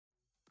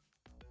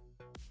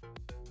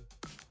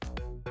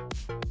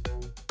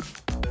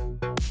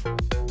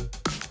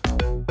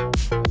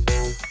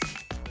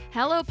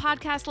Hello,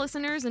 podcast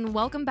listeners, and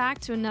welcome back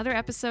to another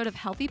episode of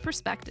Healthy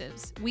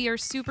Perspectives. We are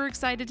super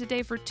excited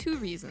today for two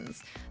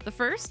reasons. The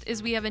first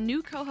is we have a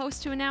new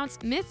co-host to announce,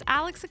 Miss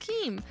Alex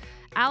Hakeem.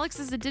 Alex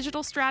is a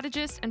digital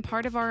strategist and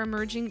part of our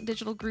emerging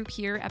digital group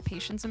here at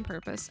Patience and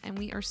Purpose, and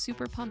we are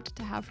super pumped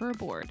to have her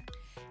aboard.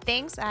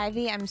 Thanks,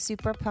 Ivy. I'm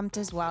super pumped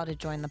as well to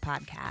join the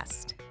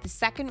podcast. The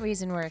second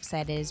reason we're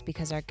excited is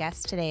because our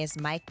guest today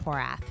is Mike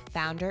Porath,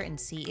 founder and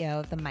CEO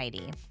of The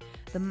Mighty.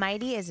 The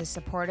Mighty is a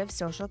supportive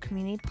social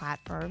community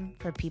platform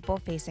for people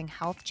facing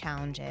health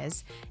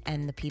challenges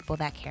and the people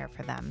that care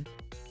for them.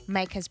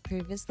 Mike has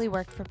previously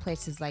worked for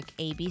places like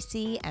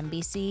ABC,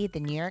 NBC, The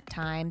New York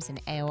Times,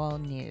 and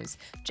AOL News,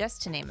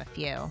 just to name a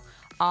few,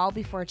 all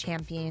before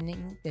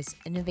championing this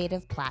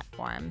innovative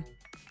platform.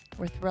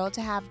 We're thrilled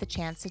to have the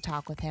chance to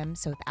talk with him,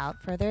 so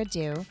without further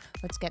ado,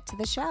 let's get to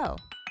the show.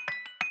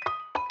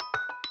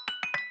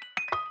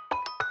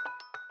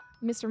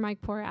 Mr.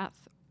 Mike Porath,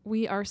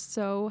 we are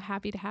so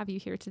happy to have you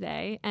here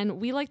today,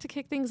 and we like to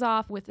kick things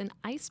off with an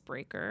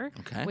icebreaker,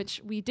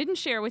 which we didn't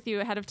share with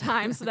you ahead of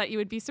time so that you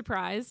would be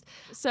surprised.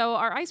 So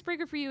our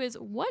icebreaker for you is,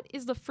 what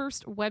is the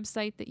first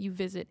website that you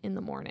visit in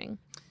the morning?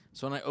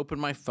 So when I open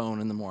my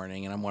phone in the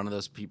morning, and I'm one of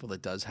those people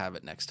that does have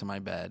it next to my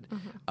bed,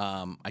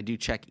 I do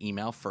check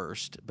email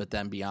first, but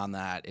then beyond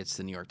that, it's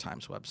the New York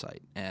Times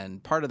website.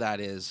 And part of that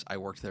is I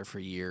worked there for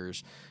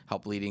years,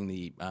 helped leading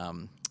the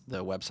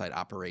website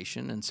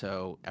operation, and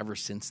so ever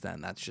since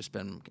then, that's just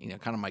been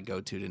kind of my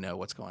go-to to know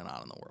what's going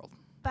on in the world.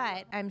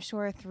 But I'm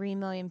sure 3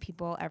 million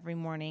people every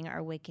morning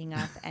are waking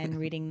up and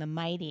reading The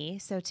Mighty.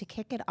 So to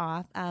kick it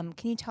off, can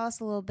you tell us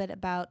a little bit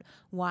about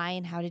why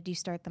and how did you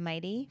start The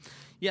Mighty?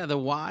 Yeah, the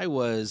why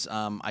was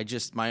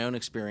my own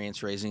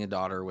experience raising a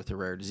daughter with a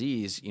rare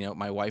disease.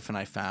 My wife and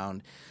I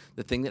found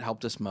the thing that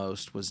helped us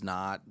most was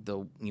not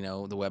the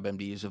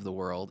WebMDs of the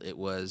world. It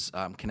was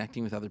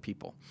connecting with other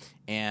people.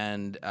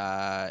 And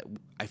I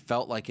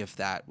felt like if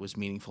that was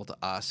meaningful to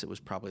us, it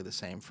was probably the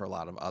same for a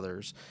lot of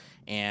others.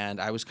 And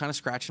I was kind of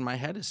scratching my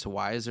head as to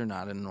why is there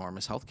not an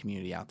enormous health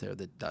community out there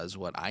that does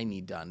what I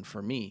need done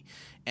for me?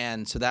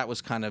 And so that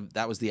was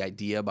the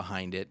idea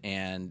behind it.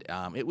 And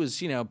it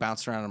was,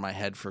 bounced around in my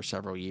head for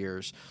several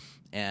years.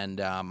 And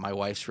my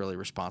wife's really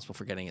responsible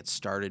for getting it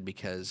started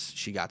because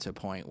she got to a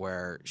point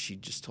where she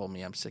just told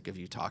me, I'm sick of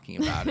you talking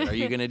about it. Are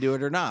you going to do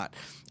it or not?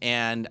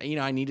 And,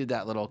 I needed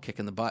that little kick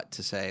in the butt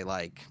to say,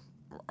 like,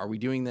 are we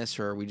doing this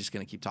or are we just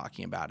going to keep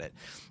talking about it?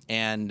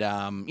 And,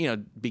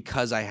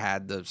 because I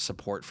had the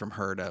support from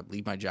her to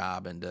leave my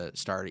job and to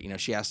start it,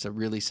 she asked a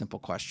really simple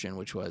question,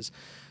 which was,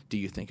 do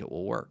you think it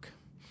will work?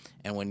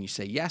 And when you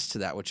say yes to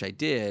that, which I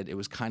did, it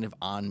was kind of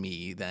on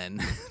me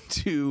then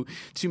to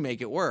make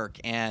it work.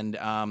 And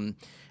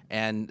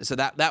so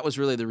that was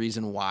really the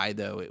reason why,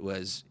 though. It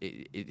was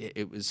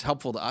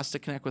helpful to us to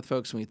connect with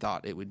folks, and we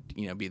thought it would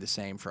be the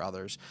same for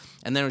others.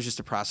 And then it was just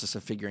a process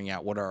of figuring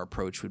out what our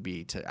approach would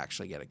be to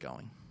actually get it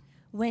going.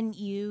 When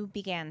you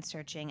began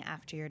searching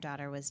after your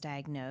daughter was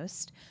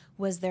diagnosed,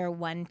 was there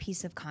one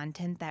piece of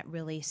content that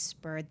really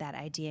spurred that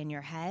idea in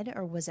your head,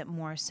 or was it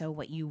more so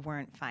what you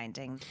weren't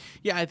finding?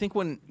 Yeah, I think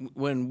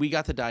when we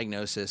got the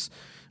diagnosis,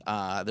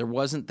 there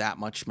wasn't that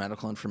much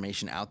medical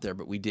information out there,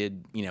 but we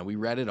did, we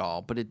read it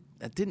all, but it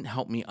didn't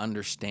help me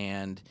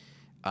understand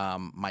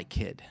my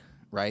kid,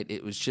 right?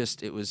 It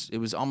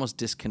was almost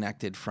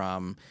disconnected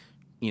from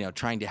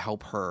trying to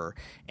help her.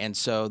 And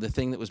so the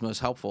thing that was most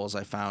helpful is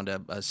I found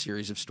a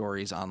series of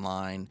stories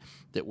online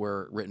that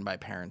were written by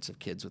parents of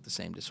kids with the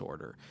same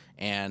disorder.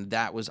 And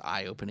that was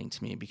eye-opening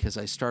to me because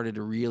I started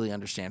to really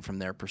understand from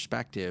their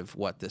perspective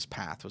what this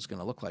path was going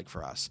to look like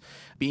for us.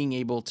 Being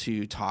able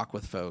to talk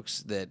with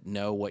folks that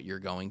know what you're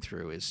going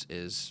through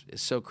is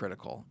so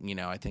critical.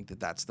 I think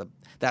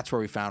that's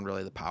where we found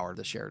really the power of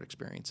the shared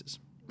experiences.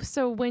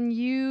 So when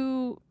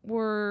you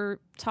were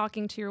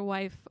talking to your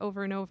wife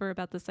over and over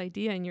about this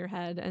idea in your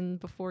head and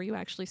before you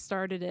actually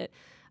started it,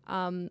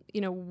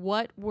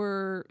 what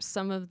were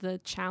some of the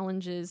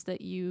challenges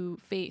that you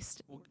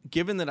faced?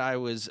 Given that I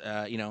was,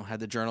 had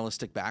the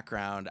journalistic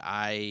background,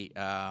 I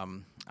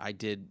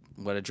did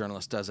what a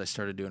journalist does. I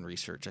started doing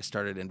research. I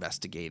started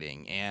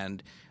investigating,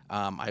 and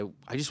I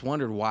just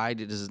wondered why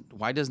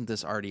doesn't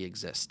this already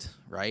exist,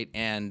 right?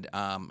 And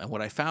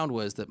what I found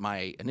was that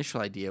my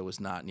initial idea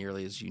was not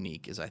nearly as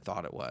unique as I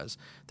thought it was.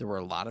 There were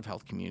a lot of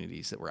health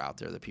communities that were out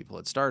there that people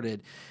had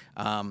started,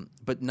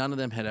 but none of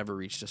them had ever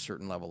reached a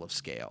certain level of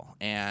scale.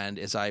 And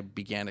as I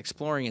began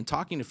exploring and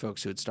talking to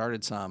folks who had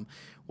started some,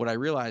 what I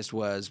realized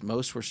was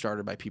most were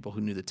started by people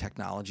who knew the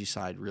technology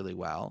side really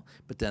well,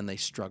 but then they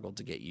struggled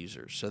to get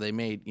users. So they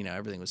made,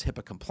 everything was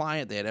HIPAA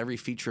compliant. They had every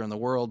feature in the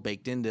world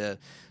baked into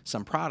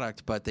some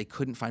product, but they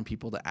couldn't find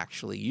people to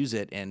actually use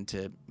it and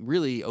to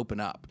really open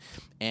up.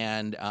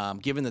 And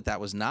given that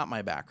was not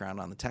my background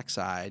on the tech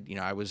side,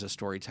 I was a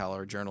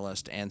storyteller,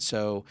 journalist, and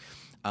so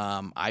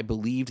I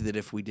believed that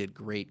if we did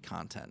great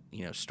content,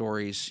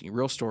 stories,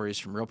 real stories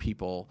from real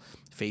people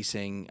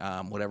facing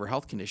whatever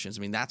health conditions,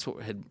 I mean, that's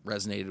what had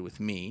resonated with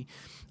me,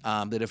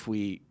 that if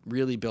we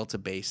really built a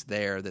base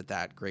there,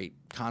 that great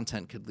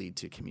content could lead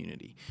to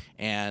community.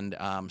 And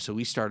so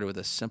we started with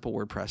a simple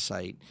WordPress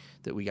site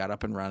that we got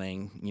up and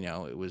running.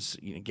 It was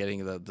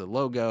getting the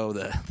logo,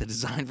 the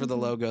design for the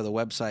logo, the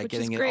website, Which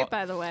getting is great, it all,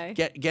 by the way.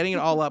 Getting it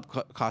all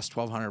up cost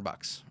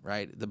 $1,200,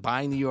 right?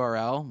 Buying the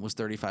URL was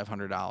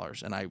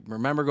 $3,500, and I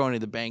remember going to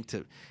the bank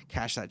to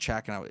cash that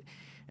check, and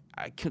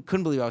I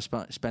couldn't believe I was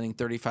spending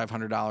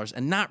 $3,500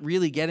 and not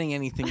really getting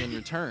anything in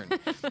return,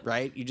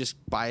 right? You just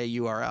buy a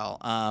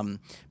URL.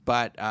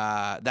 But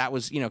that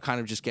was, kind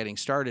of just getting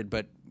started.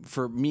 But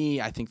for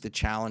me, I think the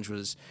challenge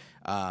was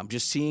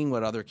just seeing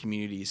what other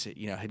communities,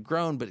 had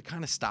grown, but it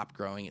kind of stopped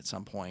growing at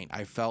some point.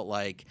 I felt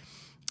like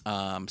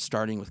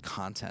starting with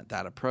content,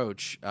 that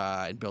approach,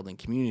 and building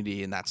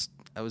community, and that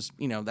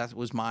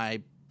was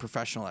my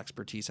professional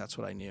expertise. That's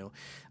what I knew.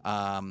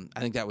 I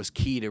think that was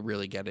key to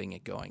really getting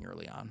it going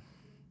early on.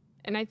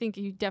 And I think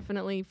you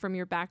definitely, from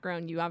your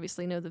background, you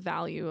obviously know the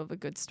value of a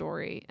good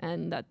story,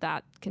 and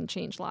that can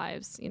change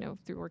lives,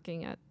 through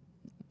working at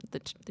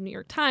the New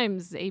York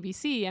Times,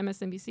 ABC,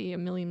 MSNBC, a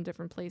million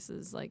different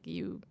places. Like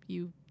you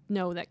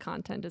know that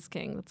content is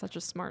king. That's such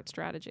a smart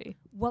strategy.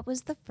 What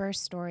was the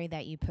first story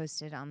that you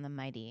posted on The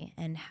Mighty,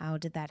 and how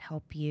did that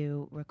help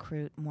you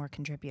recruit more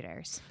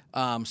contributors?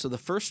 So the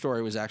first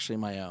story was actually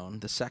my own.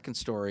 The second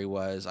story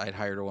was I had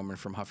hired a woman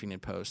from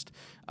Huffington Post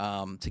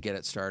to get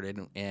it started,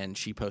 and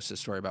she posted a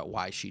story about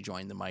why she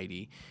joined The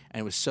Mighty.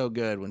 And it was so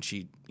good when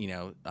she,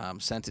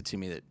 sent it to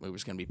me that it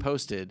was going to be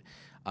posted.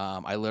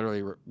 I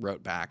literally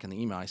wrote back in the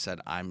email. I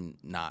said, I'm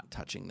not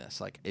touching this.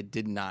 Like, it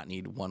did not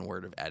need one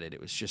word of edit.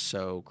 It was just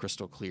so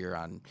crystal clear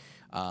on,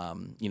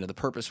 the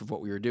purpose of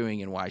what we were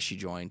doing and why she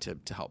joined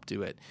to help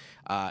do it.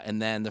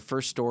 And then the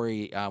first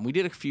story, we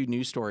did a few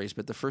news stories,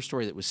 but the first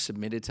story that was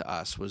submitted to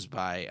us was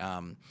by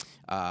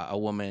a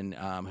woman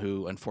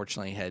who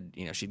unfortunately had,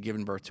 she'd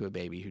given birth to a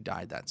baby who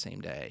died that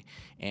same day.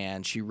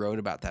 And she wrote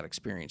about that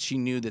experience. She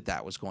knew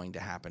that was going to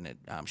happen.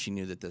 She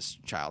knew that this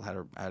child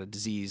had a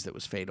disease that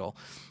was fatal.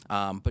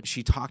 But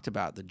she talked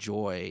about the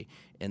joy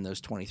in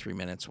those 23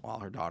 minutes while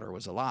her daughter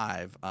was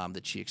alive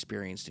that she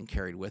experienced and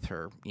carried with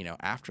her,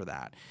 after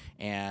that.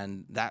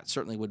 And that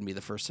certainly wouldn't be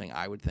the first thing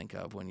I would think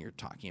of when you're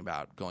talking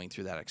about going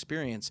through that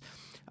experience.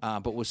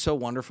 But what was so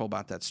wonderful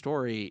about that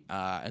story,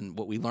 and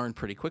what we learned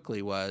pretty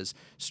quickly, was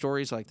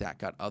stories like that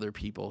got other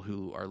people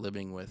who are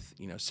living with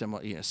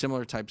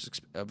similar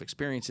types of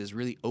experiences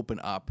really open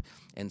up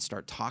and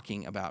start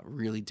talking about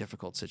really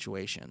difficult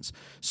situations.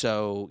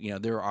 So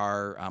there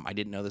are I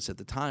didn't know this at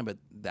the time, but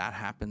that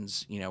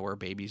happens where a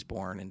baby's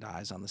born and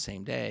dies on the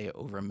same day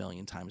over 1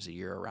 million times a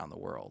year around the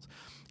world.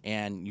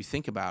 And you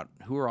think about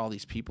who are all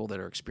these people that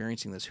are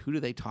experiencing this? Who do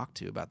they talk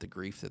to about the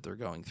grief that they're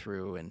going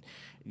through, and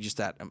just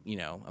that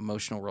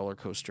emotional roller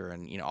coaster,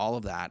 and all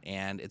of that?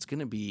 And it's going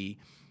to be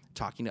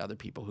talking to other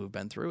people who've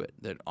been through it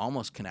that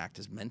almost can act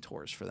as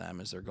mentors for them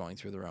as they're going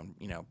through their own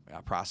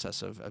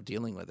process of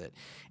dealing with it.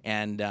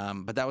 And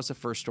but that was the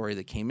first story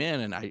that came in,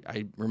 and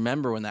I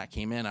remember when that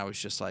came in, I was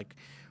just like,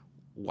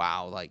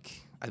 wow, like,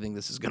 I think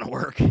this is going to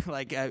work.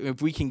 Like,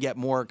 if we can get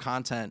more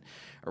content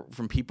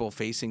from people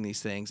facing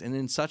these things, and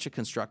in such a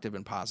constructive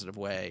and positive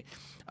way,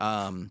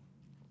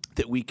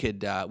 that we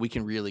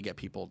can really get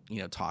people,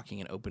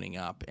 talking and opening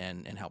up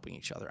and helping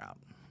each other out.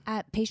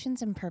 At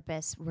Patients and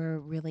Purpose, we're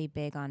really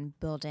big on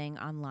building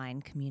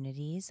online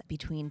communities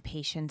between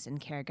patients and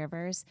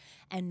caregivers.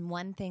 And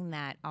one thing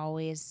that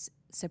always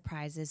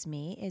surprises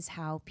me is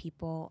how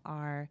people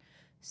are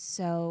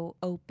so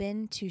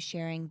open to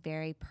sharing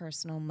very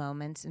personal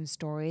moments and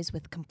stories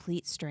with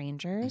complete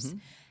strangers. Mm-hmm.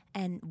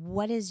 And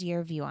what is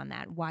your view on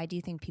that? Why do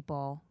you think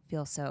people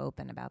feel so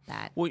open about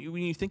that? Well,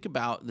 when you think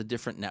about the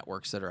different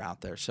networks that are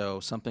out there, so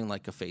something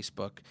like a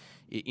Facebook,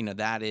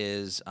 that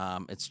is,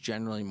 it's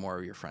generally more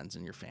of your friends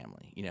and your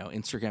family.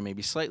 Instagram may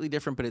be slightly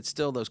different, but it's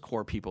still those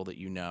core people that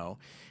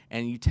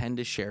and you tend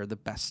to share the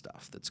best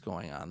stuff that's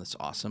going on, this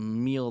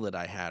awesome meal that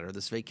I had or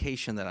this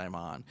vacation that I'm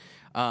on.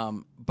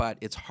 But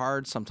it's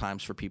hard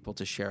sometimes for people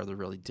to share the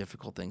really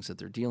difficult things that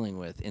they're dealing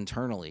with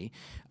internally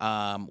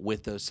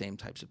with those same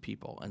types of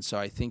people. And so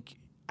I think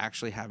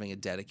actually having a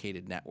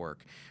dedicated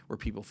network where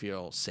people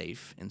feel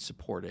safe and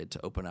supported to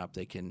open up,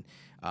 they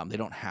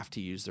don't have to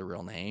use their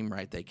real name,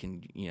 right? They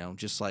can,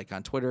 just like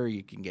on Twitter,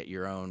 you can get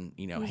your own,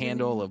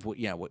 handle of what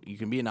you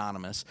can be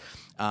anonymous.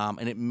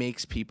 And it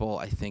makes people,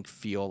 I think,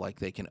 feel like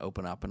they can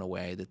open up in a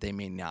way that they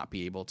may not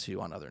be able to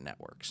on other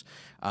networks.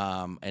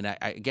 And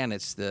again,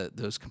 it's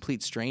those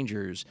complete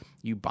strangers,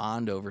 you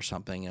bond over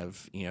something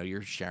of,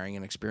 you're sharing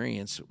an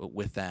experience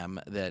with them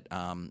that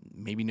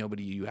maybe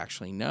nobody you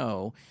actually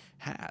know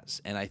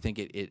has. And I think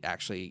it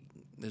actually,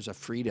 there's a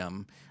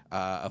freedom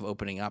of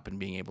opening up and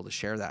being able to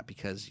share that,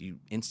 because you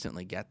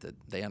instantly get that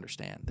they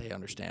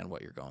understand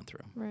what you're going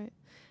through. Right.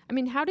 I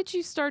mean, how did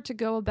you start to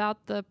go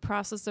about the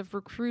process of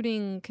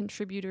recruiting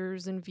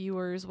contributors and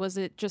viewers? Was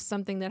it just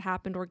something that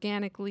happened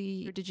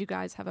organically, or did you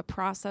guys have a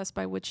process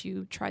by which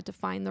you tried to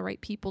find the right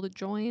people to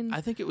join?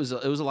 I think it was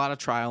a lot of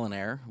trial and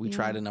error. We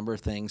tried a number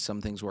of things. Some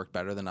things worked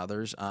better than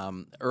others.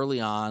 Early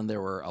on,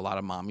 there were a lot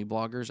of mommy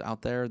bloggers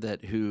out there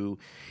who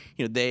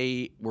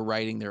they were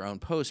writing their own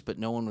posts, but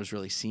no one was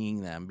really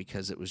seeing them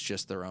because it was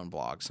just their own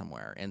blog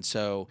somewhere. And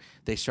so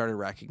they started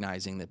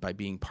recognizing that by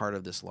being part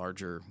of this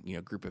larger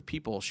group of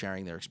people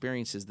sharing their experiences,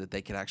 that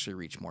they could actually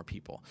reach more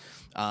people.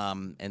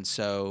 And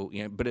so,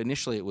 but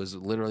initially it was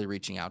literally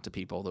reaching out to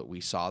people that we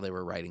saw they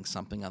were writing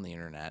something on the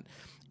internet,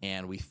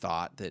 and we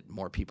thought that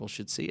more people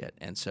should see it.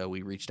 And so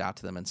we reached out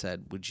to them and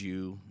said, would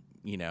you,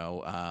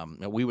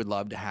 we would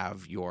love to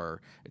have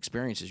your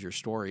experiences, your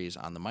stories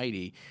on the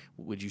Mighty.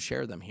 Would you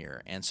share them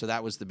here? And so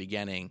that was the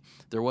beginning.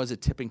 There was a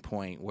tipping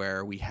point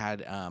where we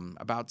had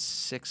about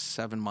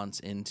 6-7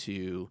 months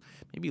into,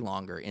 maybe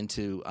longer,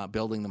 into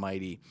building the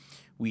Mighty.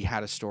 We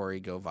had a story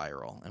go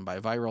viral. And by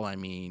viral, I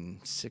mean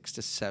 6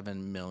 to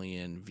 7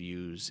 million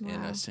views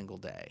in a single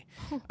day.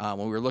 When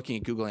we were looking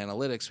at Google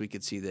Analytics, we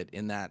could see that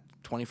in that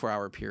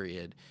 24-hour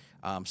period,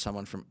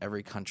 someone from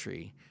every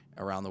country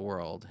around the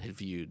world had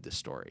viewed the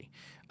story.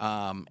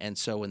 And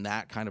so when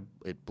that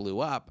it blew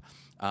up,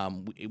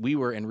 we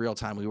were in real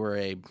time. We were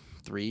a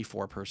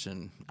 3-4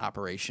 person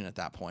operation at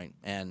that point.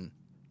 And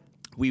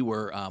we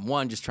were,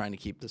 just trying to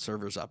keep the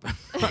servers up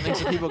and running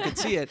so people could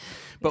see it.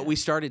 But we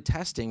started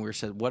testing. We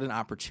said, what an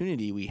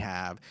opportunity we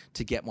have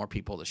to get more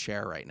people to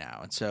share right now.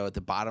 And so at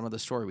the bottom of the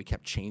story, we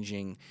kept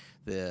changing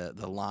the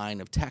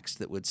line of text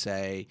that would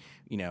say,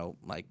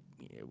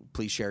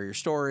 please share your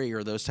story,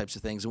 or those types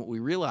of things. And what we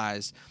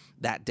realized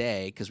that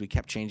day, because we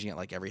kept changing it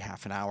like every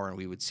half an hour and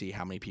we would see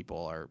how many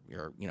people are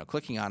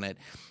clicking on it,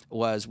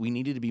 was we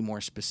needed to be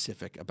more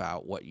specific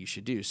about what you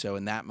should do. So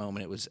in that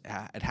moment,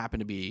 it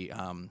happened to be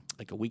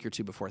like a week or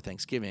two before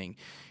Thanksgiving.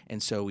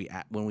 And so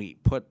when we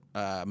put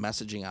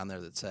messaging on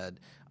there that said,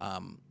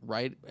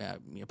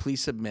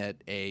 please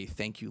submit a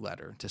thank you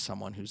letter to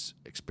someone who's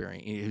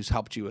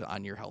helped you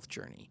on your health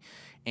journey.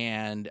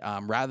 And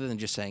rather than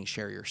just saying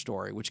share your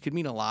story, which could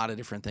mean a lot of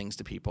different things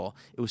to people,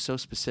 it was so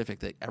specific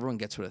that everyone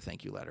gets what a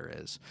thank you letter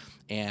is.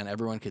 And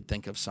everyone could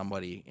think of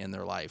somebody in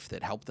their life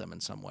that helped them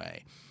in some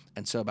way.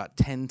 And so about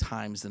 10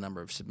 times the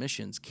number of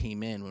submissions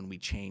came in when we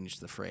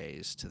changed the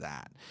phrase to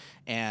that.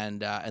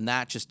 And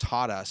that just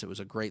taught us, it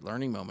was a great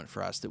learning moment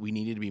for us, that we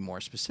needed to be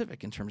more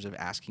specific in terms of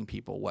asking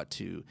people what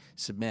to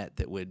submit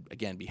that would,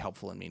 again, be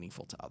helpful and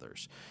meaningful to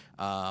others.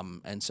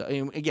 And so,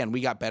 again, we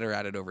got better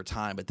at it over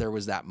time, but there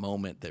was that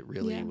moment that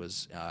really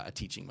was a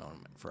teaching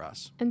moment for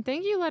us. And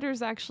thank you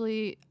letters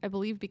actually, I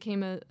believe,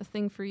 became a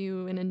thing for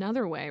you in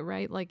another way,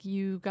 right? Like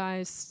you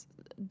guys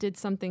did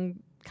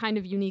something kind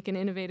of unique and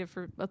innovative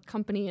for a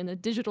company in a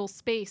digital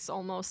space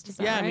almost. Is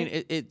that right? I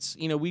mean, it's,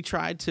 we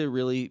tried to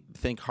really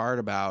think hard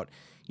about,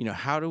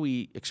 how do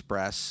we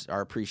express our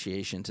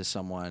appreciation to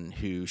someone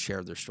who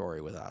shared their story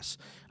with us?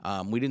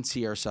 We didn't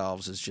see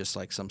ourselves as just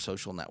like some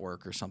social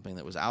network or something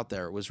that was out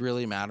there. It was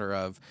really a matter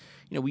of,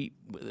 we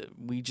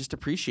just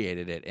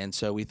appreciated it. And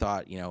so we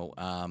thought,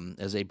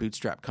 as a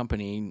bootstrap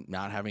company,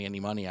 not having any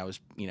money, I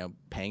was,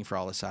 paying for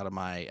all this out of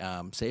my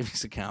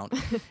savings account.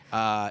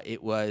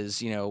 It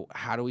was,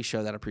 how do we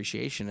show that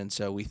appreciation? And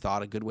so we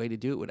thought a good way to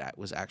do it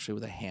was actually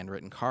with a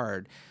handwritten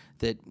card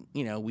that,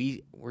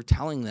 we were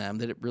telling them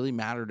that it really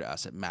mattered to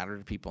us. It mattered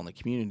to people in the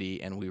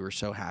community, and we were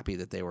so happy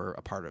that they were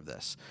a part of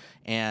this.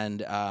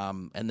 And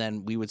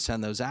then we would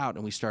send those out,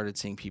 and we started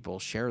seeing people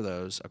share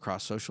those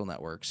across social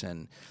networks.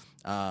 And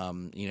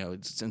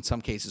in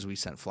some cases we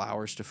sent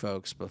flowers to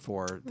folks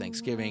before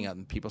Thanksgiving,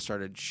 and people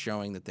started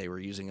showing that they were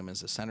using them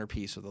as a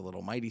centerpiece with a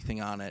little Mighty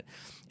thing on it.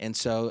 And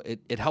so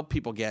it helped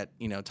people get,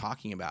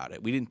 talking about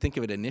it. We didn't think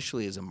of it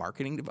initially as a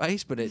marketing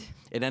device, but it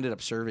ended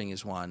up serving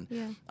as one.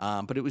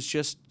 Yeah. But it was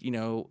just,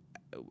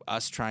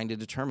 us trying to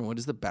determine what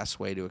is the best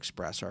way to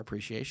express our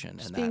appreciation.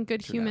 Just being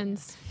good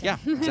humans. Yeah,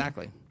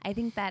 exactly. I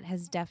think that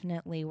has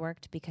definitely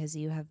worked because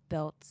you have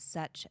built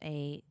such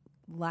a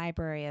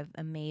library of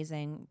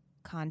amazing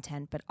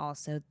content, but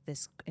also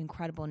this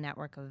incredible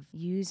network of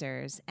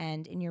users.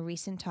 And in your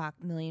recent talk,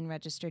 million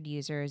registered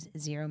users,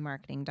 zero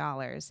marketing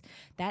dollars,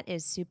 that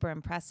is super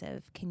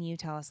impressive. Can you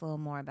tell us a little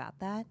more about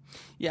that?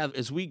 Yeah,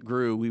 as we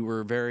grew, we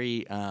were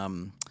very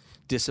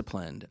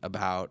disciplined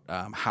about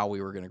how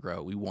we were going to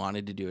grow. We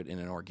wanted to do it in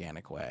an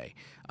organic way.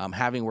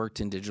 Having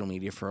worked in digital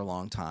media for a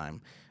long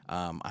time,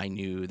 I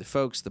knew the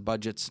folks, the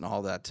budgets, and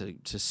all that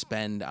to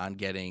spend on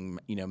getting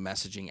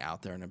messaging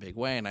out there in a big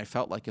way. And I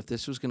felt like if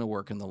this was going to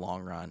work in the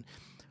long run,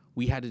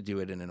 we had to do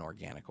it in an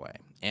organic way.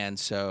 And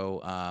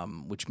so,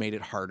 which made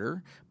it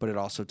harder, but it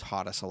also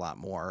taught us a lot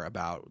more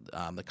about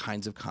the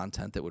kinds of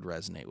content that would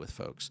resonate with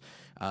folks.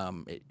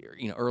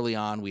 Early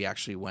on, we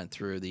actually went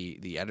through,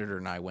 the editor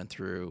and I went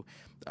through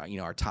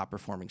our top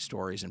performing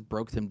stories and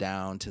broke them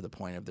down to the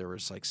point of there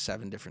was like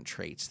 7 different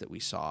traits that we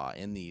saw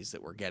in these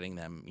that were getting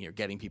them,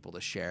 getting people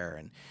to share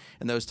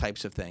and those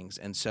types of things.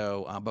 And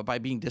so, but by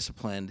being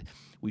disciplined,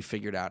 we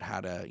figured out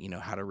how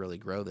to really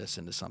grow this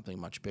into something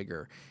much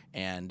bigger.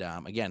 And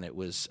again, it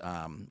was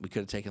we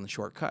could have taken the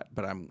shortcut,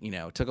 but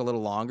it took a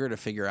little longer to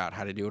figure out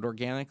how to do it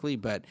organically.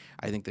 But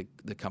I think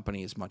the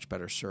company is much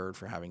better served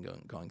for having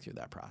going through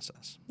that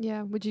process.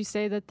 Yeah. Would you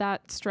say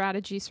that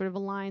strategy sort of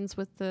aligns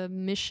with the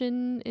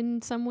mission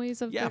in some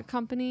ways of the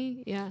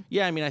company? Yeah.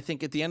 Yeah. I mean, I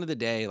think at the end of the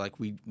day, like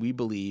we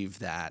believe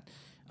that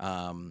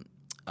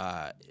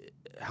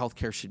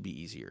healthcare should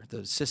be easier.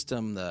 The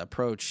system, the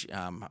approach,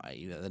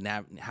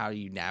 how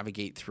you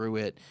navigate through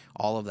it,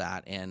 all of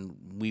that, and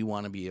we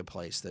want to be a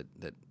place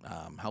that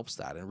helps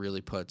that and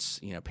really puts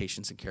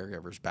patients and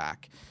caregivers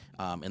back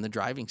in the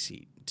driving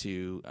seat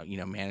to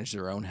manage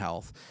their own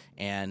health.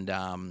 And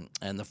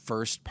the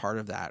first part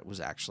of that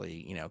was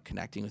actually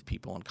connecting with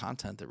people and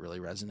content that really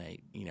resonate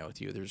with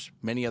you. There's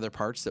many other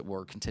parts that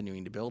we're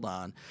continuing to build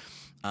on.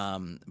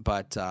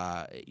 But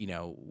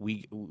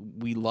we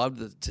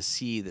loved to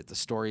see that the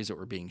stories that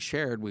were being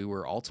shared, we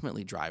were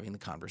ultimately driving the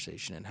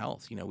conversation in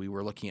health. We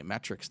were looking at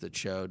metrics that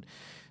showed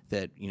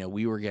that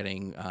we were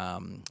getting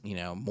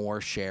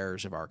more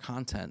shares of our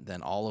content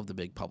than all of the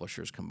big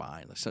publishers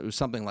combined. So it was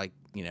something like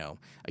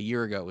a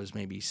year ago it was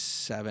maybe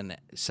seven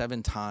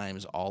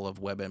times all of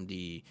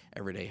WebMD,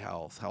 Everyday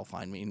Health,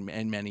 Healthline,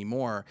 and many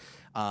more,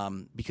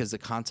 because the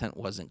content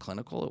wasn't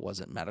clinical, it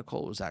wasn't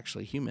medical, it was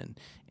actually human.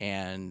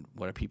 And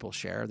what do people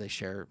share? They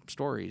share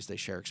stories, they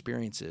share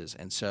experiences,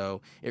 and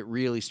so it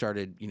really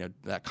started.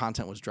 That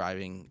content was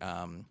driving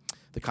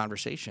the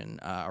conversation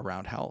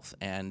around health,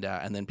 and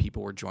then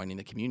people were joining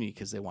the community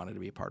because they wanted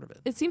to be a part of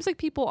it. It seems like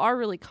people are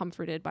really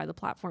comforted by the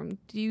platform.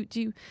 Do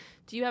you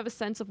have a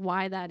sense of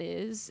why that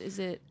is? Is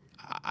it?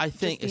 I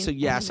think so.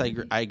 Yes, I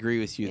agree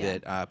with you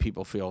that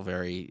people feel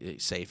very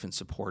safe and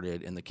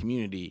supported in the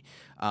community.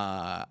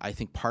 I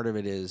think part of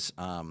it is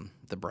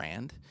the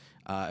brand.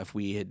 If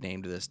we had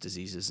named this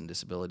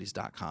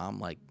diseasesanddisabilities.com,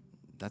 like,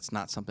 that's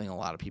not something a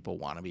lot of people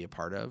want to be a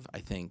part of. I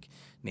think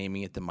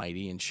naming it The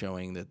Mighty and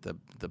showing that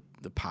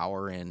the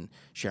power in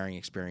sharing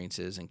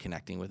experiences and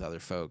connecting with other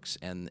folks,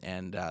 and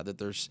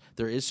that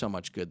there is so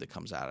much good that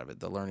comes out of it,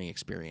 the learning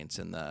experience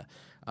and the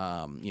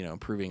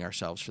improving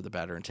ourselves for the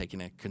better and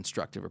taking a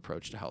constructive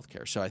approach to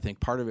healthcare. So I think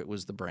part of it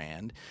was the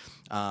brand.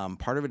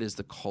 Part of it is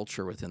the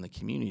culture within the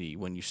community.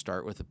 When you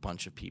start with a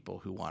bunch of people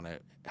who want to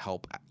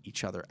help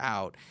each other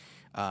out,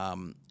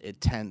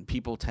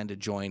 people tend to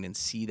join and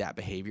see that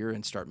behavior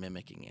and start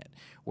mimicking it.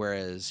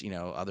 Whereas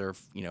other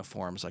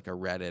forums like a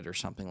Reddit or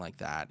something like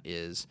that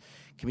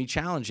can be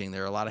challenging.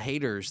 There are a lot of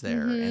haters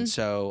there, and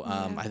so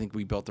I think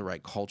we built the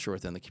right culture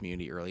within the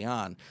community early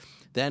on.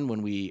 Then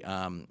when we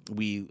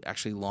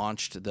actually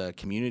launched the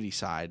community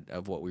side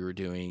of what we were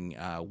doing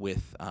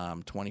with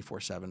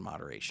 24/7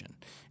 moderation,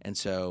 and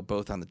so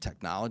both on the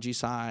technology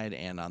side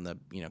and on the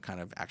kind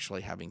of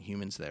actually having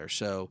humans there.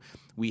 So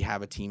we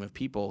have a team of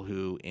people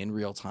who in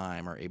real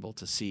time are able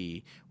to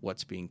see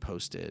what's being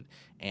posted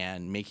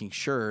and making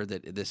sure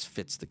that this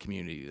fits the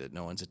community, that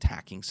no one's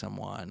attacking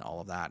someone, all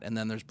of that. And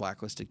then there's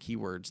blacklisted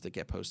keywords that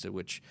get posted,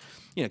 which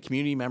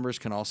community members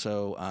can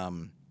also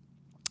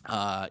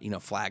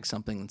flag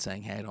something and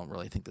saying, hey, I don't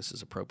really think this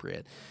is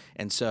appropriate.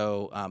 And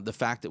so the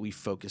fact that we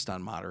focused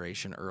on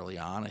moderation early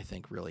on, I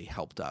think really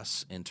helped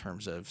us in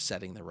terms of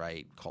setting the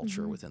right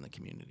culture within the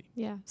community.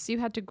 Yeah. So you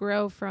had to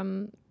grow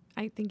from,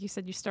 I think you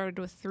said you started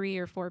with 3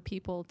 or 4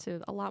 people to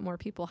a lot more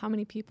people. How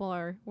many people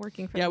are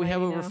working for the we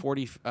have Mighty over now?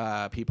 40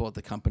 people at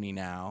the company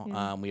now.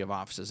 Yeah. We have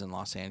offices in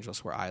Los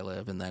Angeles where I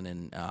live, and then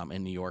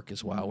in New York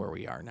as well, where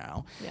we are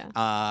now.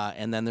 Yeah.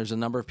 And then there's a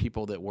number of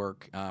people that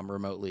work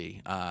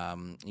remotely,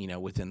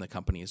 within the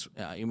companies.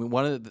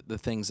 One of the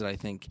things that I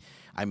think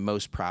I'm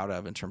most proud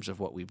of in terms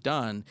of what we've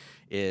done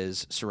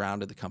is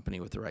surrounded the company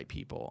with the right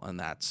people, and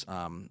that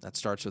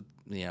starts with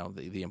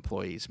the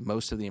employees.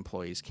 Most of the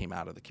employees came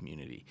out of the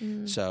community.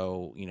 So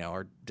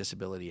our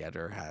disability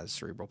editor has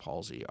cerebral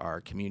palsy.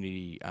 Our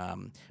community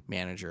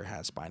manager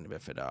has spina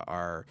bifida.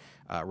 Our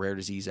rare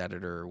disease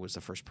editor was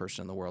the first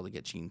person in the world to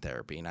get gene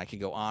therapy. And I could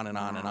go on and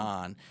on and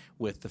on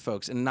with the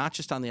folks, and not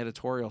just on the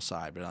editorial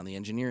side, but on the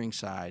engineering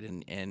side.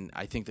 And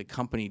I think the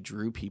company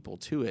drew people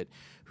to it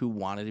who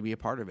wanted to be a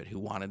part of it, who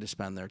wanted to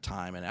spend their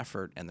time and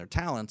effort and their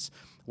talents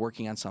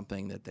working on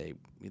something that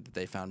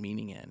they found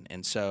meaning in.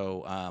 And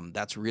so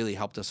that's really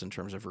helped us in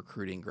terms of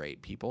recruiting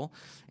great people.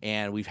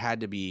 And we've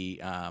had to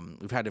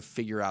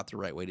figure out the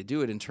right way to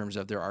do it in terms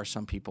of there are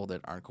some people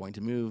that aren't going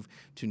to move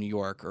to New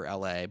York or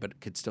LA, but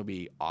could still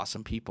be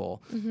awesome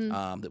people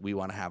that we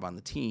want to have on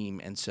the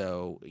team. And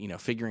so,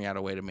 figuring out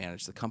a way to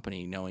manage the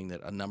company, knowing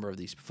that a number of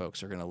these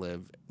folks are going to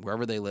live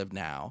wherever they live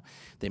now.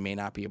 They may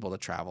not be able to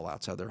travel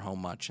outside their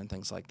home much and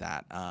things like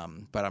that.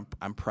 But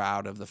I'm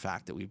proud of the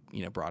fact that we've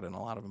brought in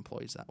a lot of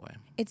employees that way.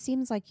 It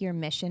seems like your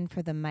mission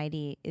for the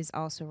Mighty is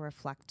also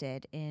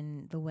reflected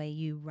in the way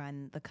you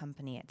run the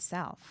company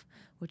itself,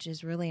 which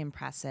is really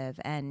impressive.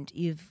 And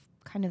you've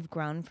kind of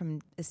grown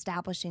from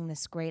establishing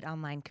this great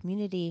online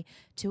community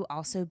to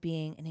also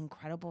being an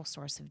incredible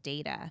source of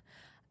data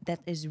that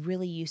is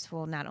really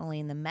useful not only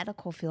in the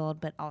medical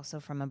field, but also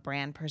from a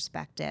brand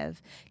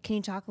perspective. Can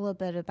you talk a little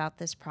bit about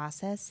this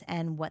process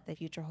and what the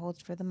future holds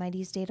for the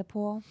Mighty's data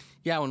pool?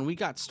 Yeah, when we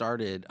got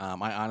started,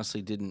 I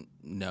honestly didn't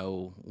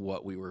know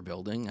what we were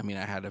building. I mean,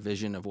 I had a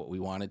vision of what we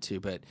wanted to,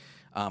 but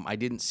I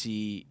didn't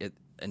see it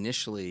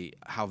initially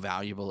how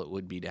valuable it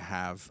would be to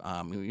have,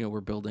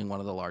 we're building one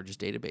of the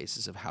largest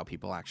databases of how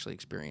people actually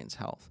experience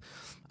health.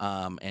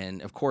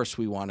 And of course,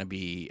 we want to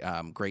be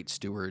great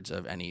stewards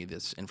of any of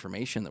this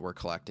information that we're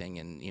collecting.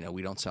 And,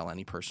 we don't sell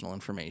any personal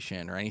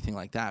information or anything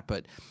like that.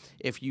 But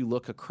if you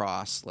look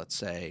across, let's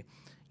say,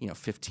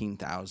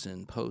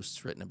 15,000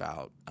 posts written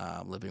about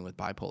living with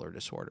bipolar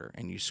disorder,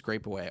 and you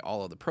scrape away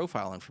all of the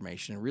profile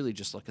information and really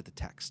just look at the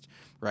text,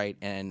 right,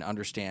 and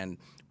understand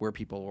where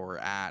people were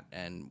at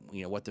and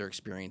what their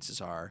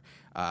experiences are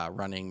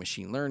running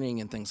machine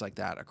learning and things like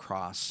that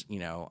across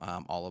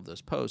all of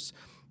those posts.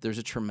 There's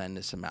a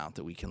tremendous amount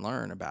that we can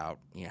learn about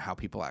how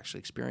people actually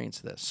experience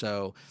this.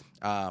 So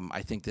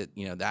I think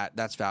that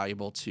that's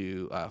valuable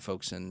to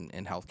folks in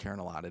healthcare in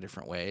a lot of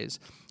different ways.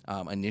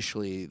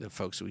 Initially, the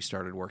folks that we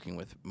started working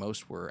with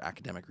most were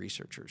academic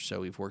researchers.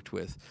 So we've worked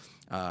with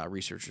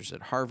researchers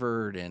at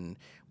Harvard, and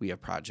we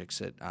have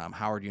projects at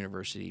Howard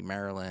University,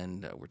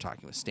 Maryland. We're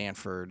talking with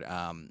Stanford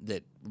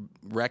that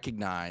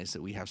recognize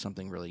that we have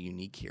something really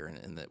unique here,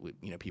 and that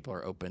people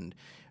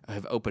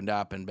have opened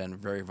up and been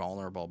very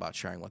vulnerable about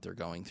sharing what they're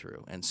going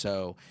through. And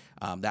so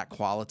that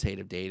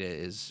qualitative data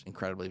is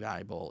incredibly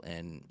valuable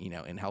in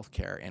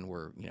healthcare, and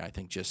we're I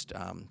think just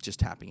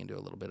tapping into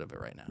a little bit of it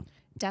right now.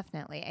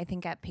 Definitely. I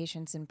think at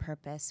Patients in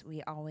Purpose,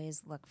 we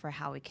always look for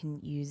how we can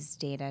use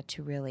data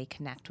to really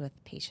connect with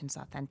patients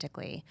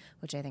authentically,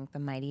 which I think the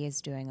Mighty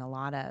is doing a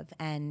lot of.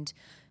 And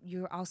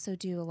you also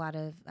do a lot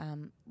of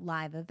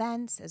live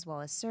events as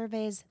well as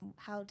surveys.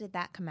 How did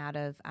that come out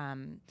of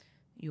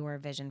your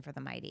vision for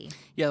the Mighty?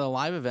 Yeah, the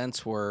live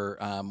events were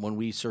when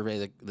we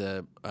survey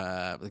the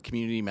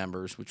community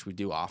members, which we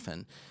do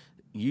often.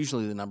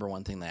 Usually the number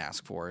one thing they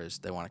ask for is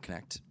they want to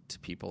connect to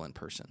people in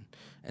person.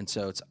 And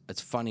so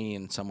it's funny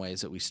in some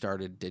ways that we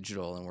started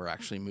digital and we're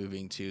actually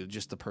moving to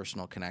just the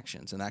personal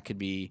connections. And that could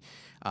be,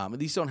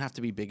 these don't have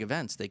to be big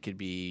events. They could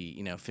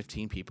be,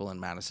 15 people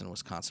in Madison,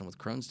 Wisconsin with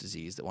Crohn's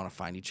disease that want to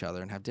find each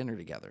other and have dinner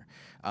together.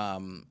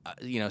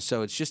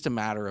 So it's just a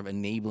matter of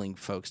enabling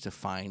folks to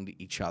find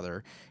each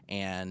other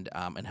and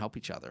help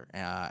each other.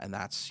 And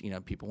that's,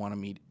 people want to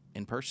meet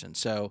in person.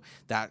 So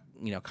that,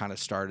 kind of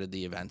started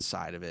the event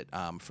side of it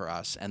for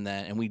us.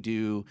 And we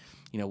do,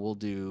 we'll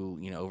do,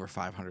 over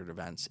 500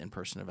 events,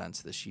 in-person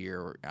events this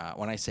year.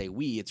 When I say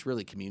we, it's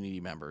really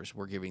community members.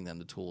 We're giving them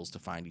the tools to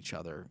find each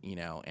other,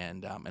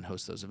 and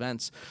host those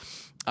events.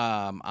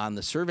 On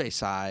the survey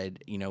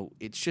side,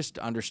 it's just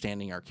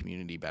understanding our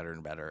community better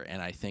and better.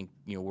 And I think,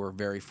 we're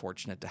very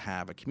fortunate to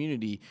have a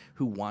community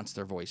who wants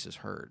their voices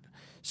heard.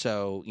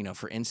 So,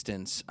 for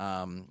instance,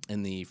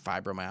 in the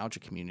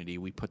fibromyalgia community,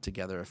 we put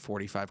together a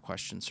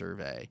 45-question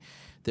survey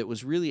that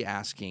was really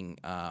asking,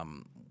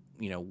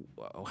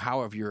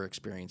 how have your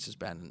experiences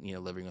been,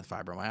 living with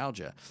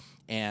fibromyalgia?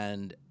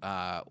 And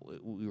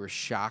we were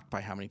shocked by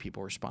how many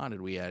people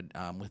responded. We had,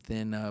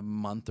 within a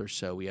month or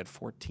so, we had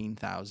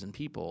 14,000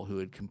 people who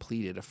had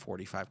completed a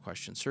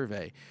 45-question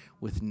survey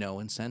with no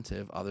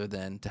incentive other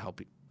than to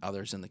help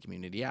others in the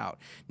community out.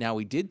 Now,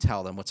 we did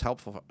tell them what's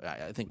helpful.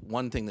 I think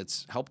one thing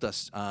that's helped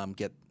us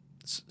get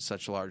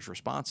such large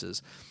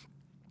responses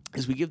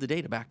is we give the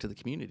data back to the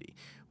community.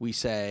 We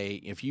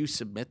say, if you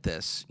submit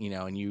this,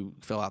 and you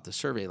fill out the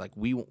survey, like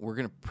we're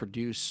going to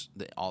produce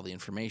all the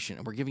information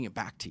and we're giving it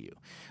back to you.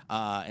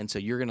 And so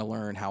you're going to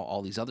learn how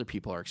all these other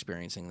people are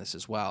experiencing this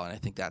as well. And I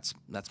think that's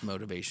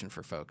motivation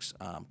for folks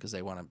because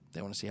they want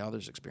to see how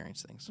others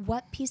experience things.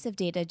 What piece of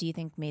data do you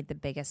think made the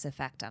biggest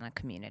effect on a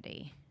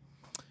community?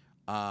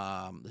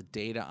 The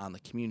data on the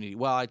community.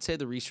 Well, I'd say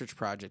the research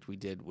project we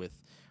did with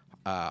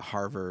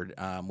Harvard,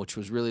 which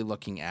was really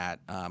looking at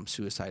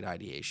suicide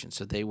ideation.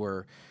 So they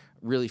were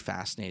really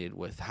fascinated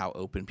with how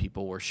open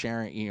people were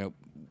sharing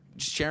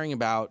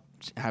about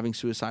having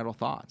suicidal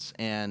thoughts.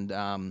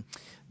 And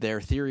their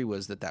theory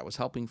was that was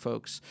helping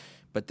folks,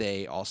 but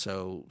they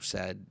also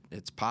said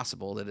it's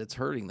possible that it's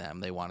hurting them.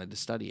 They wanted to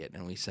study it.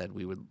 And we said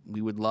we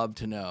would love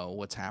to know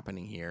what's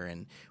happening here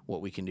and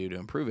what we can do to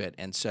improve it.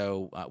 And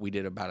so we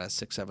did about a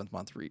 6-7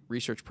 month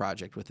research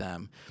project with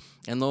them.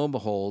 And lo and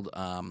behold,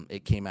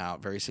 it came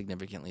out very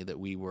significantly that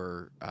we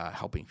were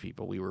helping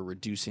people. We were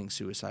reducing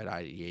suicide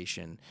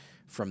ideation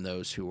from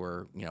those who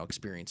were,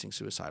 experiencing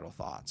suicidal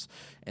thoughts.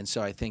 And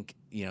so I think,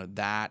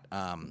 that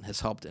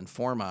has helped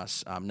inform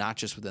us, not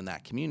just within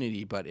that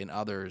community, but in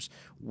others,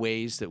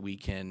 ways that we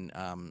can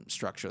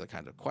structure the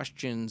kind of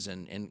questions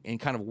and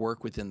kind of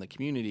work within the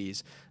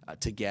communities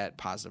to get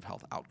positive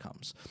health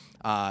outcomes.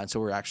 And so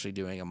we're actually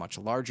doing a much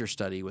larger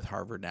study with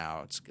Harvard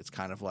now. It's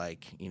kind of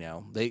like,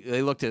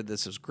 they looked at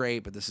this as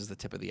great, but this is the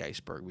tip of the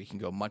iceberg. We can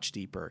go much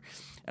deeper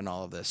in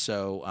all of this.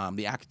 So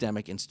the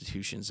academic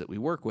institutions that we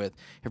work with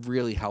have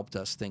really helped us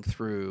us think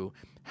through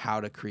how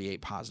to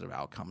create positive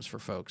outcomes for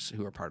folks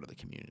who are part of the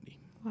community.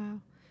 Wow.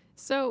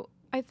 So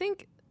I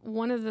think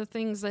one of the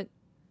things that,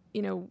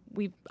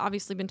 we've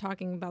obviously been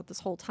talking about this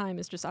whole time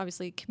is just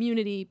obviously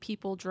community,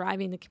 people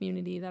driving the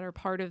community that are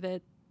part of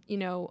it.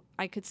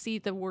 I could see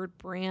the word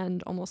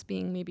brand almost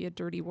being maybe a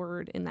dirty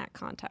word in that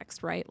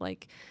context, right?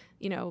 Like,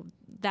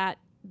 that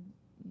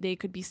they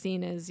could be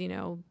seen as,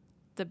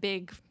 the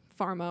big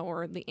pharma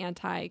or the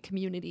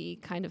anti-community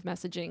kind of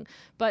messaging.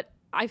 But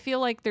I feel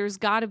like there's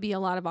got to be a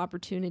lot of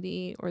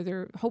opportunity, or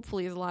there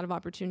hopefully is a lot of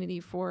opportunity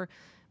for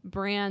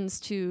brands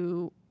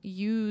to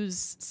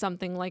use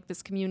something like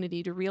this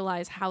community to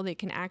realize how they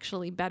can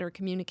actually better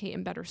communicate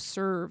and better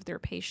serve their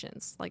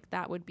patients. Like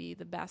that would be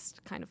the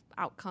best kind of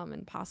outcome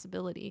and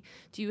possibility.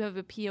 Do you have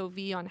a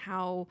POV on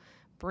how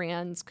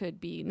brands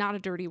could be not a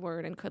dirty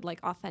word and could like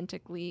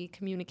authentically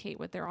communicate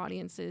with their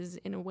audiences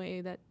in a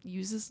way that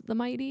uses the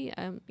Mighty?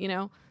 Yeah,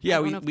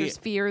 I don't know if there's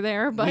fear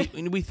there, but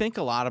we think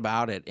a lot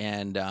about it,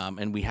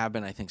 and we have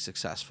been, I think,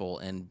 successful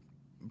in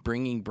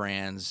bringing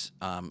brands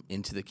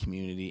into the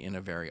community in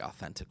a very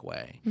authentic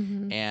way.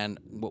 Mm-hmm. And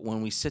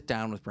when we sit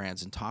down with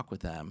brands and talk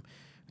with them,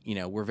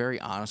 we're very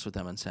honest with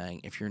them and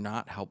saying, if you're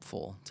not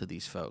helpful to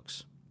these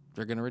folks,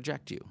 they're going to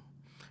reject you,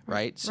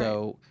 right?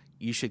 So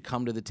you should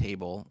come to the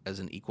table as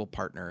an equal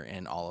partner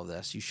in all of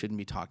this. You shouldn't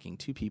be talking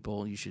to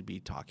people. You should be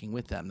talking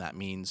with them. That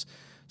means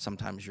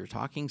sometimes you're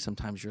talking,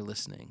 sometimes you're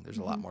listening. There's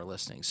a lot more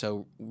listening.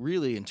 So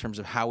really, in terms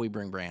of how we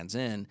bring brands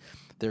in,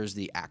 there's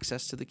the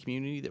access to the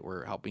community that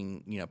we're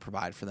helping,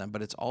 provide for them,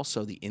 but it's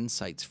also the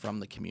insights from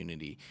the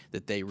community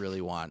that they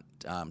really want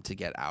to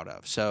get out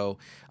of. So,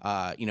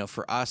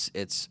 for us,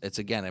 it's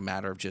again a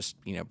matter of just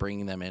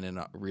bringing them in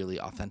a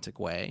really authentic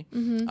way.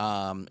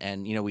 Mm-hmm.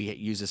 And we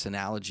use this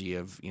analogy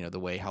of the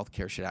way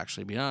healthcare should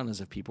actually be done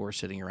is if people were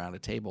sitting around a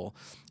table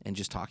and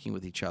just talking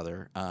with each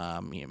other,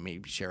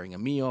 maybe sharing a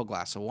meal, a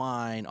glass of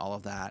wine, all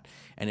of that.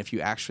 And if you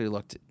actually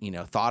looked,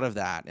 thought of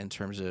that in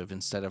terms of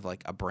instead of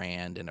like a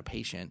brand and a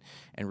patient,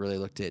 and really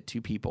looked at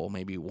two people,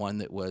 maybe one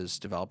that was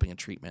developing a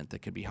treatment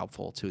that could be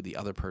helpful to the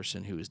other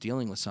person who is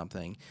dealing with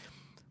something.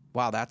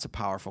 Wow, that's a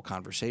powerful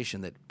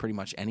conversation that pretty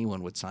much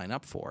anyone would sign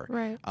up for.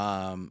 Right.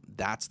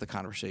 That's the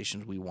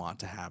conversations we want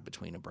to have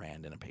between a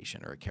brand and a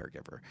patient or a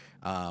caregiver.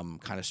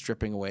 Kind of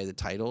stripping away the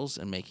titles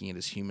and making it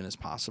as human as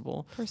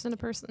possible. Person to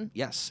person.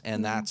 Yes,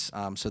 and that's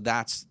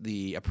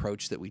the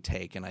approach that we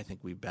take, and I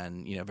think we've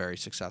been very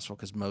successful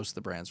because most of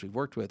the brands we've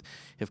worked with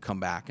have come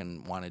back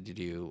and wanted to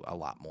do a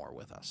lot more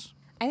with us.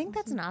 I think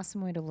that's an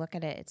awesome way to look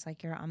at it. It's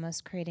like you're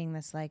almost creating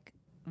this like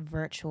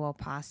virtual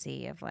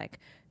posse of like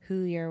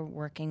who you're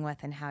working with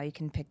and how you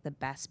can pick the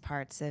best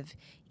parts of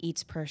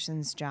each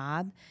person's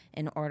job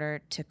in order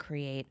to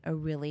create a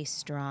really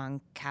strong,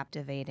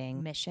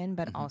 captivating mission,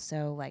 but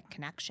also like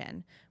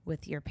connection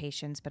with your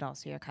patients, but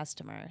also your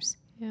customers.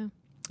 Yeah.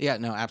 Yeah,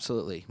 no,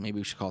 absolutely. Maybe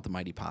we should call it the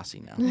Mighty Posse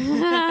now.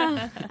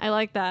 I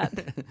like that.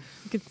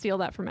 You could steal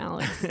that from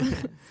Alex.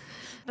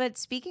 But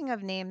speaking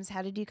of names,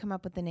 how did you come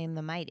up with the name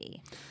The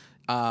Mighty?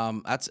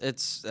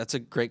 That's a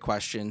great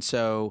question.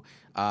 So,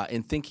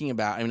 in thinking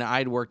about,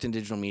 I'd worked in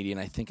digital media,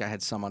 and I think I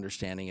had some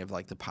understanding of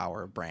like the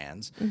power of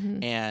brands.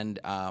 Mm-hmm. And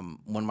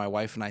when my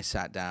wife and I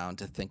sat down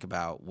to think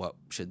about what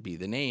should be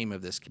the name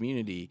of this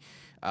community,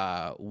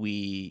 I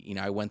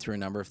went through a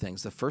number of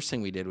things. The first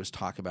thing we did was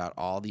talk about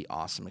all the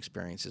awesome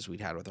experiences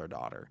we'd had with our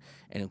daughter,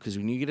 and because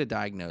when you get a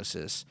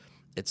diagnosis,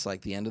 it's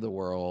like the end of the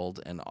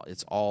world, and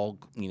it's all,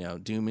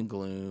 doom and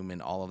gloom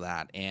and all of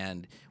that.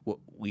 And what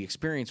we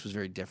experienced was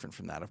very different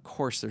from that. Of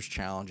course, there's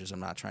challenges. I'm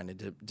not trying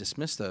to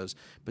dismiss those,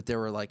 but there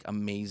were like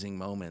amazing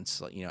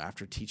moments,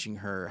 after teaching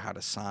her how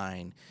to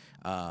sign,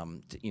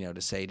 to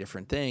say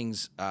different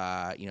things,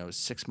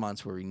 6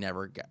 months where we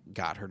never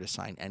got her to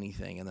sign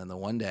anything. And then the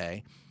one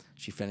day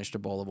she finished a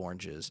bowl of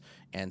oranges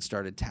and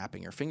started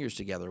tapping her fingers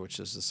together, which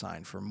is the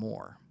sign for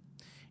more.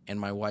 And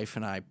my wife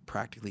and I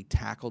practically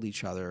tackled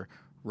each other,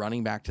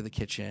 running back to the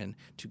kitchen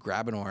to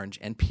grab an orange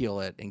and peel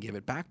it and give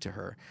it back to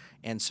her.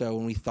 And so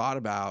when we thought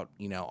about,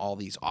 all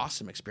these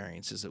awesome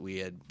experiences that we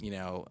had,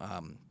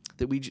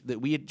 that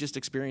we had just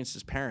experienced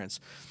as parents,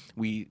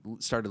 we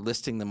started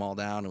listing them all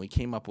down, and we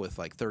came up with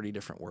like 30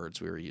 different words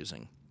we were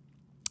using.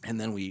 And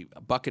then we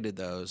bucketed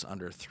those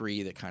under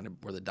 3 that kind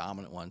of were the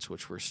dominant ones,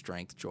 which were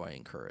strength, joy,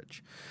 and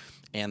courage.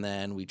 And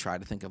then we tried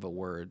to think of a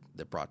word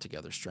that brought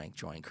together strength,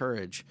 joy, and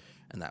courage,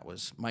 and that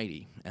was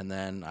Mighty. And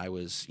then I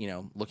was,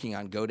 looking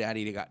on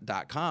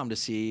GoDaddy.com to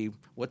see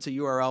what's a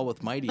URL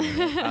with Mighty in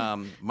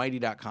it.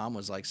 Mighty.com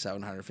was like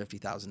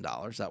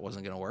 $750,000. That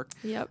wasn't going to work.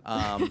 Yep.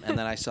 And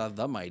then I saw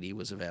The Mighty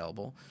was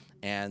available,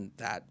 and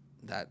that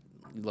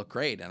looked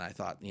great. And I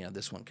thought,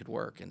 this one could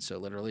work. And so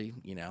literally,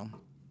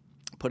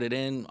 put it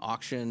in,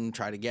 auction,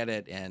 try to get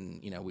it,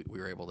 and we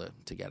were able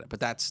to get it.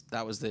 But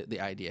that was the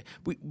idea.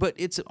 But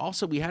it's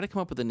also, we had to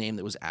come up with a name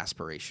that was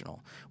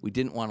aspirational. We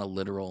didn't want a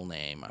literal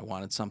name. I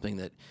wanted something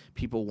that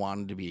people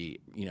wanted to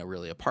be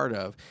really a part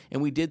of. And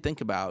we did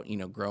think about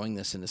growing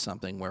this into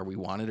something where we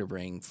wanted to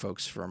bring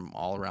folks from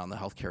all around the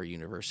healthcare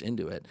universe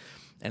into it.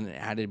 And it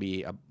had to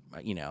be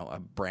a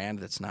brand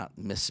that's not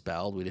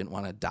misspelled. We didn't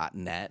want a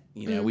 .net.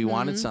 We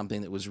wanted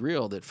something that was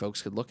real, that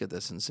folks could look at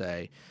this and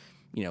say,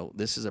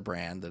 this is a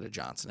brand that a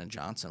Johnson &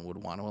 Johnson would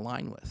want to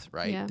align with,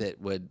 right? Yeah.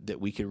 That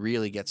we could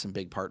really get some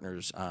big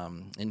partners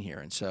in here.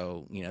 And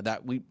so,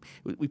 that we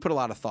put a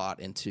lot of thought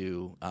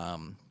into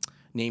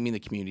naming the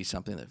community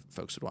something that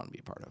folks would want to be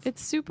a part of.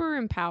 It's super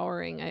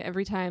empowering.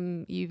 Every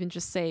time you even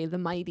just say the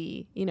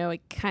mighty,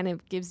 it kind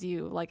of gives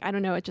you I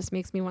don't know, it just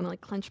makes me want to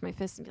clench my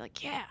fist and be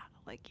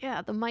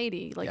yeah, the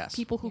mighty, Yes.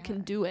 people who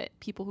can do it,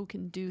 people who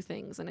can do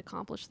things and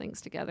accomplish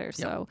things together.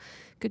 So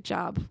good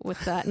job with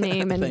that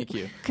name. And Thank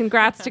you.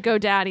 Congrats to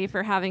GoDaddy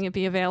for having it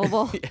be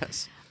available.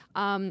 Yes.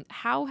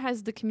 How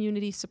has the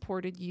community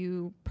supported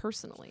you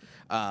personally?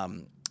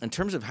 In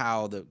terms of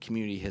how the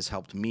community has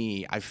helped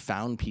me, I've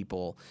found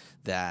people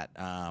that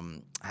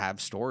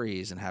have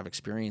stories and have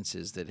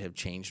experiences that have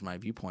changed my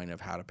viewpoint of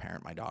how to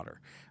parent my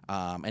daughter.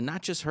 And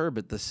not just her,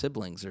 but the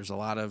siblings. There's a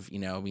lot of,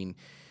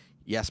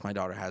 yes, my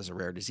daughter has a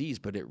rare disease,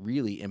 but it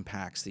really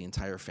impacts the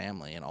entire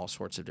family in all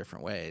sorts of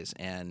different ways.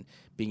 And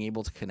being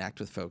able to connect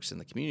with folks in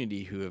the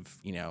community who have,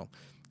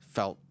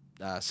 felt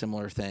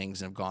similar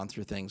things and have gone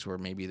through things where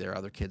maybe their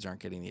other kids aren't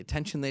getting the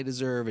attention they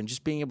deserve, and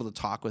just being able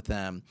to talk with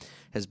them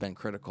has been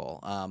critical.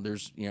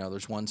 There's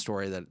one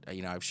story that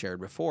I've shared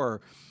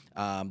before,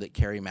 that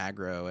Carrie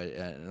Magro,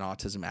 an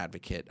autism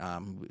advocate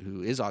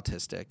who is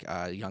autistic,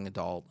 a young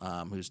adult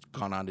who's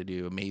gone on to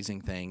do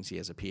amazing things. He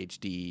has a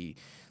PhD,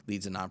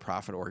 leads a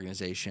nonprofit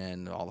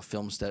organization. All the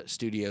film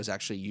studios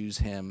actually use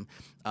him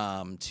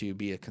to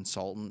be a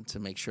consultant to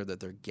make sure that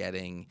they're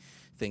getting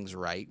things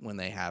right when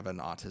they have an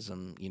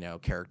autism,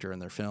 character in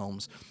their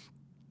films.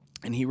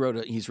 And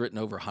he's written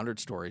over 100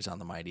 stories on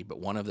the Mighty, but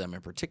one of them in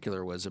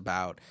particular was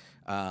about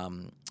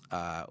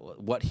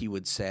what he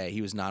would say.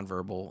 He was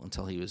nonverbal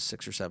until he was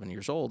 6 or 7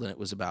 years old, and it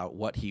was about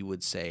what he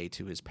would say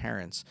to his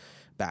parents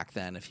back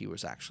then if he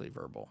was actually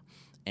verbal.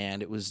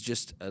 And it was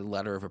just a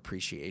letter of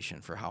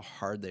appreciation for how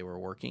hard they were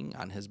working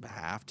on his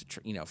behalf,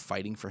 to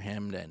fighting for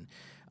him and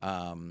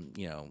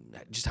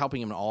just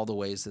helping him in all the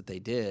ways that they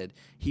did.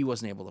 He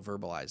wasn't able to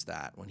verbalize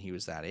that when he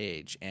was that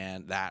age.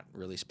 And that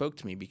really spoke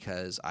to me,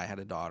 because I had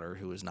a daughter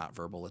who was not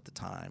verbal at the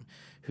time,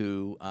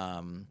 who,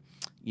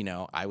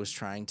 I was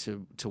trying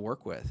to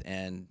work with,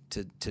 and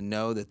to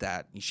know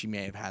that she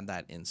may have had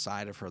that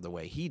inside of her the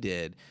way he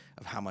did,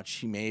 of how much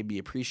she may be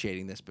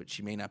appreciating this, but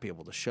she may not be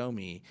able to show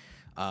me.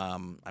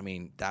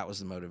 That was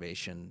the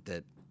motivation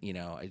that,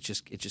 it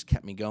just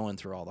kept me going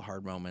through all the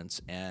hard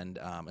moments. And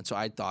so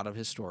I thought of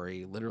his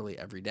story literally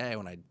every day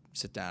when I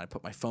sit down. I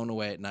put my phone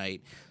away at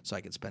night so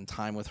I could spend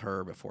time with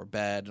her before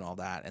bed and all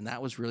that. And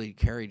that was really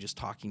Carrie just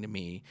talking to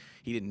me.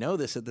 He didn't know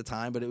this at the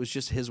time, but it was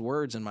just his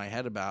words in my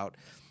head about,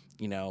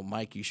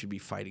 Mike, you should be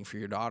fighting for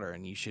your daughter,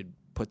 and you should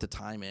put the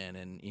time in,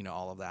 and,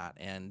 all of that.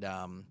 And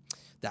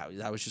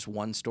that was just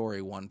one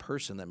story, one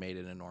person that made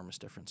an enormous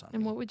difference on me.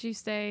 And what would you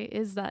say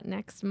is that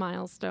next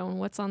milestone?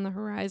 What's on the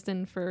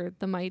horizon for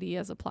the Mighty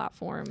as a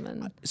platform?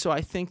 And so I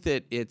think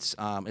that it's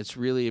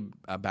really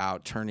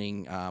about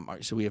turning.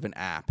 So we have an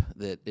app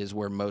that is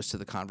where most of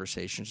the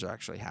conversations are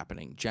actually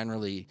happening.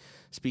 Generally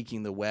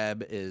speaking, the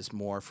web is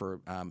more for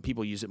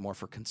people use it more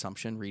for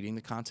consumption, reading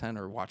the content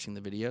or watching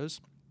the videos.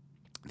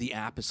 The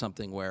app is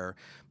something where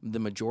the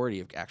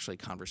majority of actually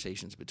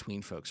conversations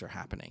between folks are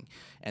happening.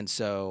 And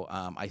so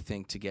I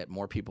think to get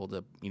more people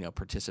to,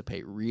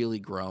 participate, really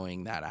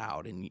growing that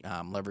out and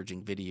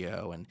leveraging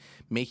video and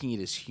making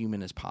it as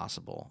human as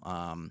possible.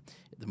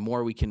 The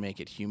more we can make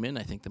it human,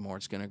 I think the more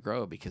it's going to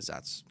grow, because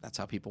that's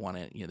how people want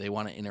to, they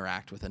want to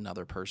interact with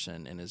another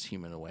person in as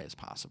human a way as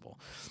possible.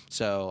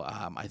 So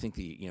I think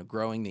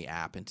growing the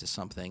app into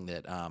something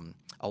that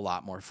a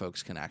lot more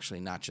folks can actually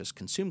not just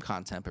consume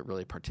content, but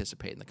really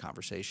participate in the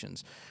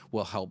conversations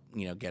will help,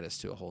 get us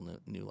to a whole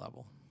new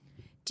level.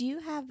 Do you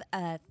have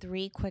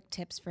 3 quick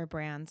tips for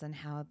brands on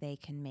how they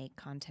can make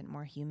content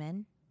more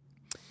human?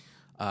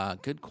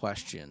 Good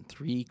question.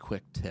 3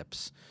 quick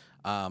tips.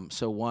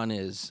 So one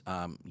is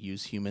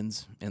use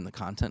humans in the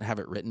content. Have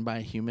it written by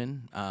a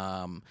human,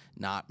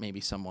 not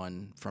maybe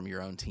someone from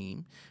your own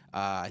team.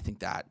 I think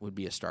that would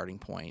be a starting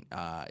point.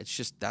 It's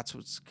just that's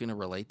what's going to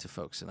relate to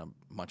folks in a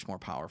much more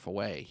powerful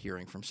way,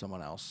 hearing from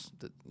someone else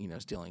that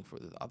is dealing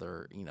with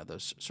other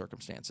those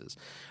circumstances.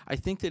 I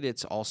think that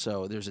it's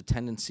also there's a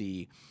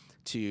tendency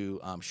to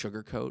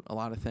sugarcoat a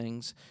lot of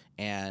things,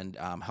 and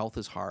health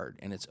is hard,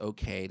 and it's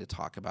okay to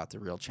talk about the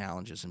real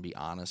challenges and be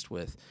honest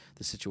with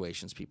the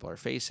situations people are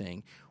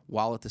facing,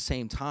 while at the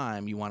same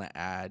time you want to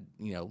add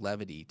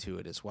levity to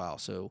it as well.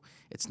 So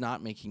it's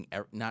not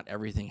not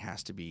everything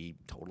has to be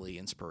totally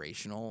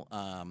inspirational.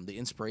 The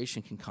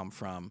inspiration can come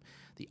from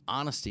the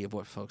honesty of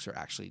what folks are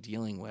actually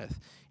dealing with,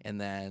 and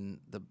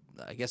then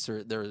I guess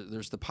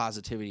there's the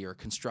positivity or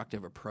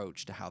constructive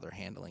approach to how they're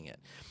handling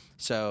it.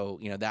 So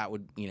that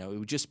would it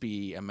would just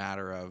be a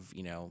matter of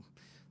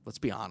let's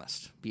be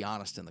honest. Be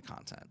honest in the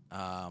content.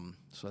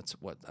 So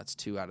that's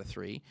 2 out of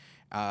 3.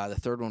 The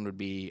third one would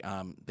be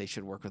they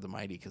should work with the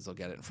Mighty because they'll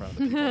get it in front of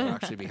the people. It'll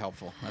actually be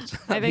helpful.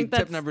 I think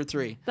that's tip number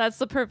 3. That's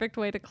the perfect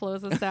way to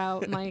close us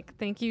out. Mike,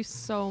 thank you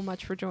so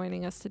much for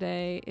joining us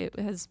today. It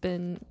has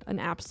been an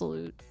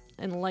absolute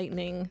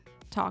enlightening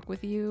talk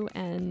with you.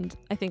 And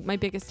I think my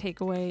biggest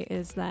takeaway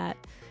is that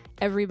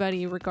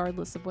everybody,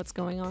 regardless of what's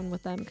going on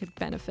with them, could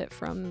benefit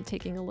from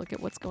taking a look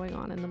at what's going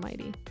on in the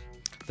Mighty.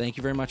 Thank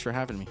you very much for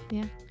having me.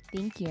 Yeah.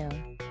 Thank you.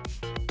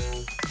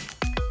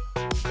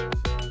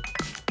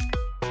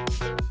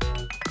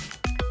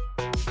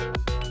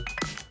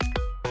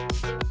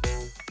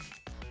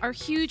 Our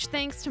huge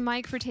thanks to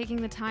Mike for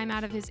taking the time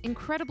out of his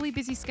incredibly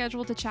busy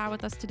schedule to chat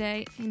with us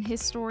today, and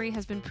his story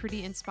has been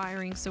pretty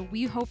inspiring, so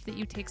we hope that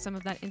you take some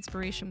of that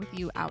inspiration with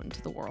you out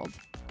into the world.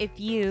 If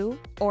you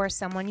or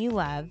someone you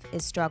love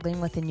is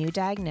struggling with a new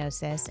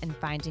diagnosis and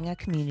finding a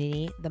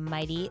community, The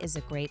Mighty is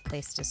a great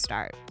place to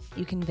start.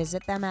 You can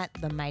visit them at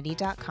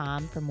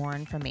themighty.com for more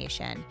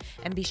information,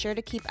 and be sure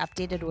to keep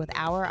updated with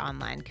our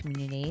online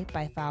community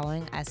by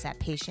following us at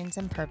Patience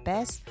and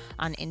Purpose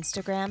on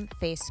Instagram,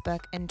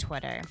 Facebook, and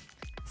Twitter.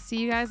 See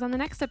you guys on the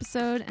next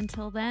episode.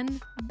 Until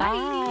then,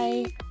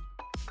 bye. Bye.